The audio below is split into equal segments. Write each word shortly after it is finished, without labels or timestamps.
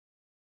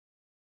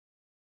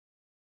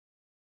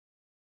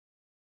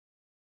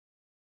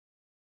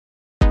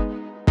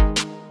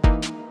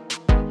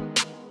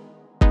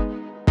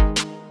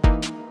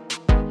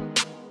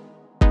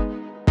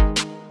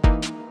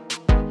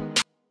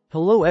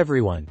Hello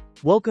everyone,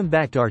 welcome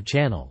back to our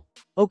channel.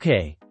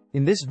 Okay,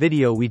 in this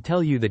video we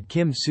tell you that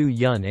Kim Soo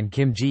Hyun and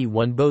Kim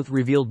Ji-won both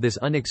revealed this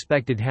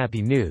unexpected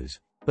happy news,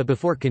 but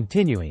before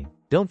continuing,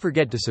 don't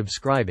forget to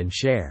subscribe and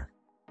share.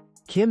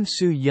 Kim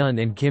Soo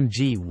Hyun and Kim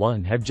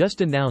Ji-won have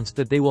just announced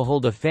that they will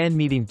hold a fan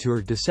meeting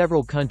tour to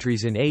several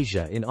countries in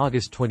Asia in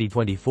August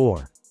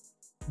 2024.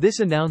 This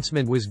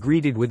announcement was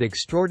greeted with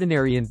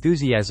extraordinary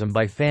enthusiasm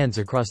by fans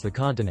across the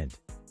continent.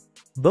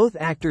 Both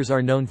actors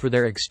are known for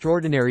their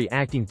extraordinary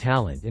acting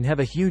talent and have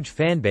a huge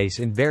fanbase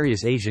in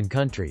various Asian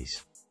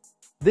countries.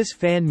 This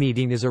fan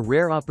meeting is a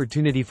rare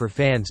opportunity for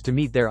fans to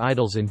meet their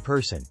idols in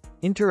person,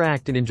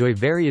 interact and enjoy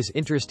various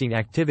interesting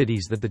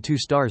activities that the two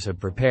stars have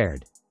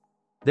prepared.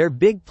 Their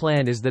big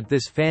plan is that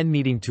this fan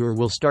meeting tour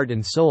will start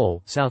in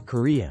Seoul, South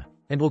Korea,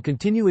 and will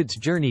continue its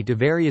journey to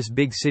various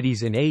big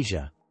cities in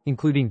Asia,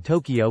 including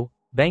Tokyo,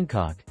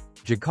 Bangkok,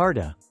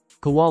 Jakarta,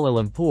 Kuala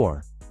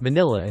Lumpur,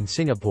 Manila and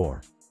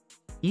Singapore.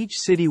 Each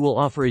city will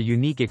offer a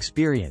unique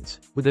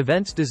experience, with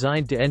events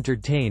designed to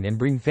entertain and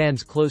bring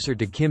fans closer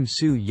to Kim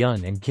Soo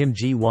Hyun and Kim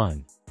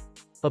Ji-won.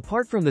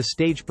 Apart from the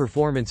stage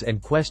performance and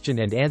question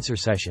and answer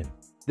session,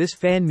 this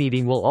fan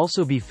meeting will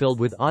also be filled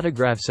with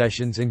autograph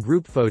sessions and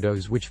group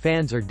photos which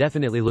fans are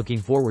definitely looking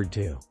forward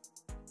to.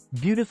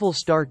 Beautiful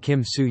star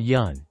Kim Soo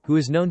Hyun, who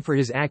is known for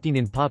his acting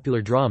in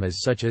popular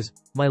dramas such as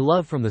My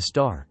Love from the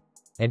Star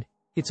and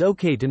It's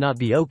Okay to Not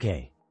Be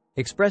Okay,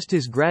 expressed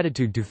his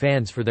gratitude to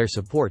fans for their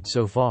support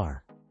so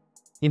far.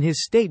 In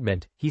his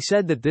statement, he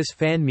said that this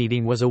fan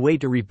meeting was a way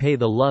to repay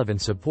the love and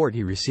support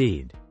he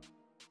received.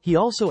 He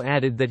also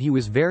added that he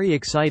was very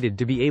excited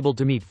to be able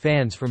to meet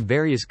fans from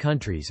various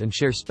countries and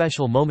share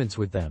special moments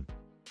with them.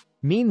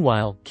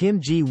 Meanwhile, Kim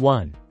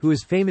Ji-won, who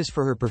is famous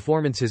for her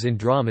performances in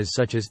dramas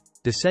such as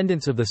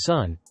Descendants of the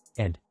Sun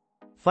and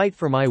Fight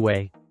for My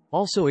Way,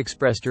 also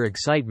expressed her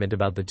excitement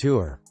about the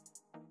tour.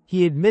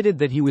 He admitted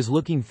that he was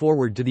looking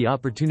forward to the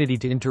opportunity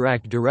to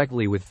interact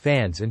directly with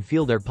fans and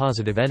feel their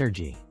positive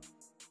energy.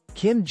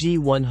 Kim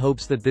Ji-won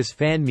hopes that this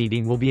fan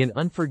meeting will be an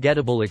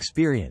unforgettable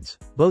experience,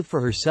 both for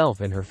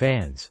herself and her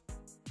fans.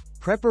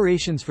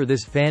 Preparations for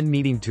this fan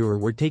meeting tour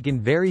were taken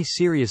very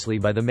seriously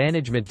by the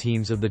management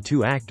teams of the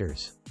two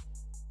actors.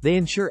 They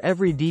ensure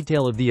every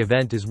detail of the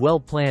event is well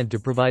planned to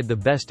provide the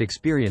best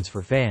experience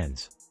for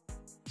fans.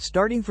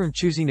 Starting from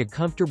choosing a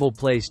comfortable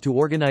place to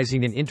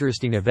organizing an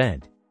interesting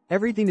event,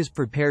 everything is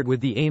prepared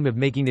with the aim of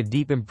making a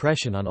deep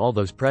impression on all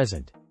those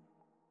present.